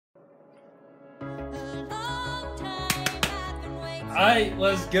Alright,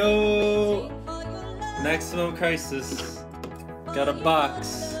 let's go! Maximum Crisis. Got a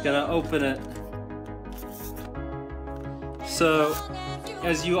box. Gotta open it. So,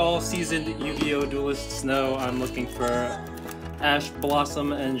 as you all seasoned Yu-Gi-Oh! Duelists know, I'm looking for Ash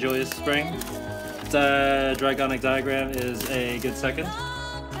Blossom and Joyous Spring. The Dragonic diagram is a good second.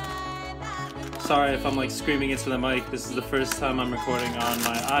 Sorry if I'm like screaming into the mic. This is the first time I'm recording on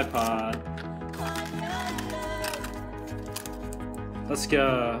my iPod. Let's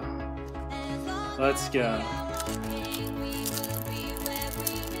go. Let's go.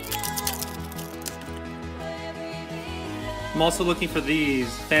 I'm also looking for these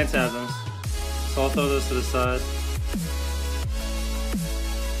Phantasms, so I'll throw those to the side.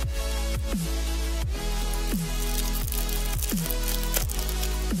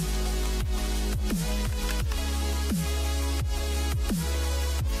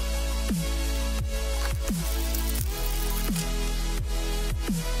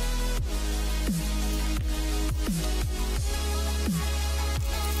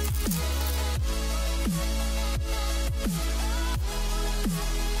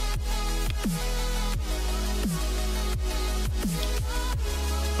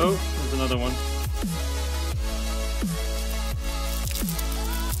 Oh, there's another one.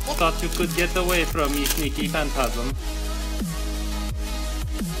 Thought you could get away from me, sneaky phantasm.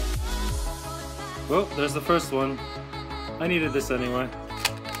 Oh, there's the first one. I needed this anyway.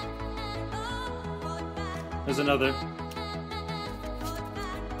 There's another.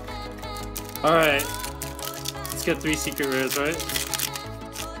 Alright. Let's get 3 secret rares, right?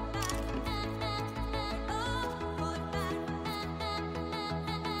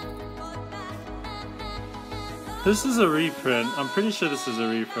 This is a reprint. I'm pretty sure this is a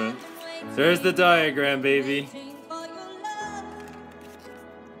reprint. There's the diagram, baby.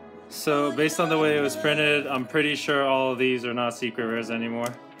 So, based on the way it was printed, I'm pretty sure all of these are not secret rares anymore.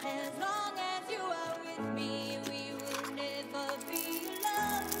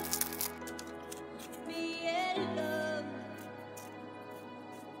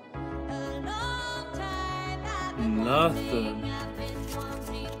 Nothing.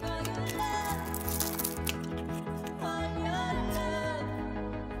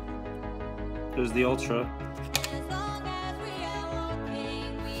 There's the Ultra.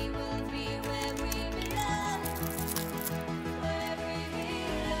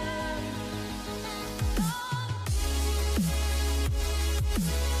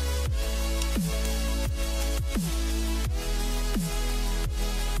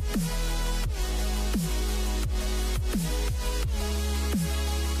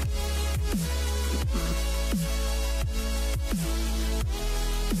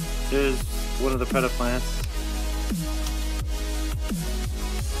 There's one of the Predaplants.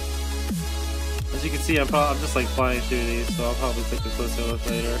 As you can see, I'm just like flying through these, so I'll probably take a closer look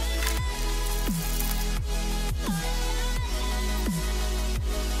later.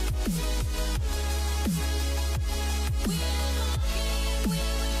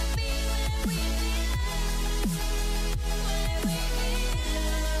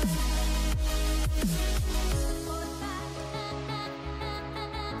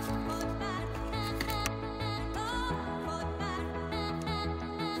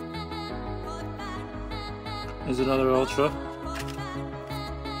 There's another Ultra.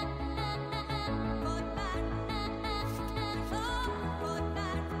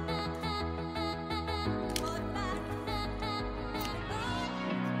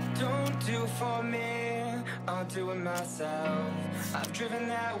 Don't do for me, I'll do it myself. I've driven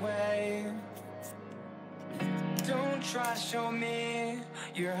that way. Don't try to show me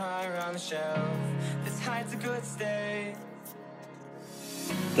you're higher on the shelf. This height's a good stay.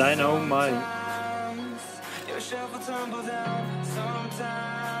 Dynamite. Your shelf will tumble down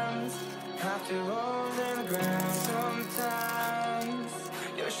sometimes. Have to roll in the ground sometimes.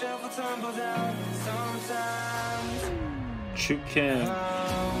 Your shelf will tumble down sometimes. Shoot can.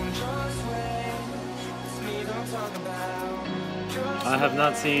 I have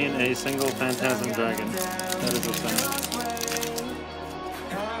not seen a single Phantasm Dragon. That is what's saying.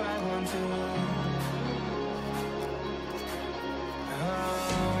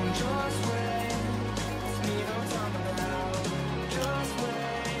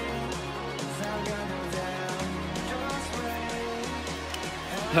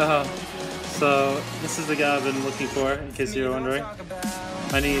 So, this is the guy I've been looking for, in case you're wondering.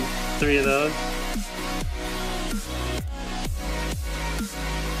 I need 3 of those.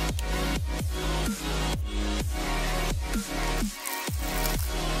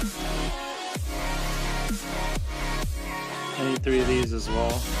 I need 3 of these as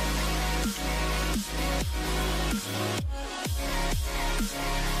well.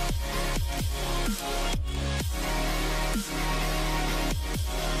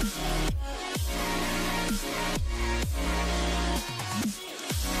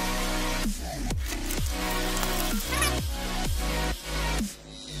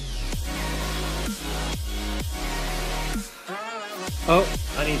 Oh,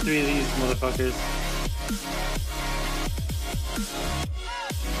 I need 3 of these motherfuckers.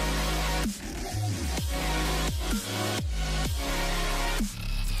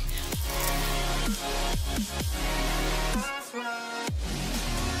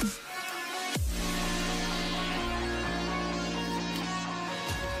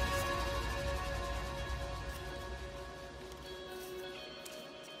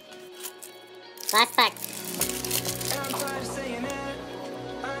 Last pack.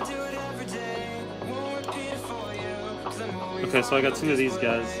 Okay, so I got 2 of these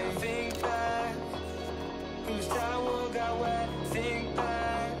guys.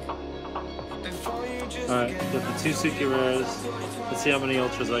 Alright, got the 2 Suki rares. Let's see how many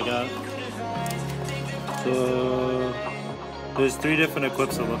ultras I got. So there's 3 different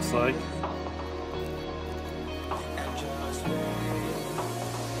equips, it looks like.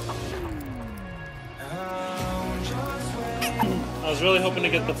 I was really hoping to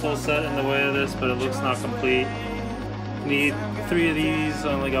get the full set in the way of this, but it looks not complete. Need 3 of these,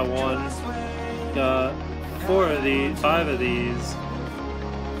 I only got 1. Got 4 of these, 5 of these,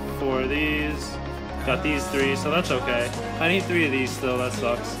 4 of these. Got these 3, so that's okay. I need 3 of these still, that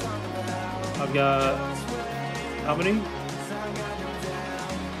sucks. I've got, how many?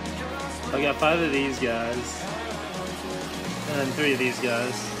 I got 5 of these guys. And then 3 of these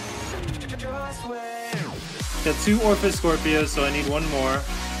guys. Got 2 Orphis Scorpios, so I need 1 more.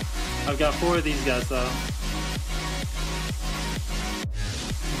 I've got 4 of these guys though.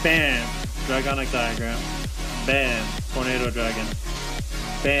 Bam! Dragonic Diagram. Bam! Tornado Dragon.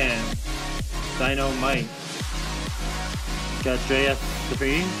 Bam! Dynamite. Got Drea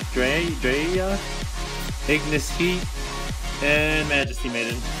 3, Drea, Ignis Heat, and Majesty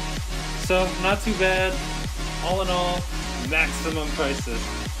Maiden. So, not too bad. All in all, maximum prices.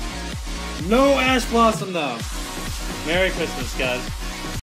 No Ash Blossom though! Merry Christmas, guys.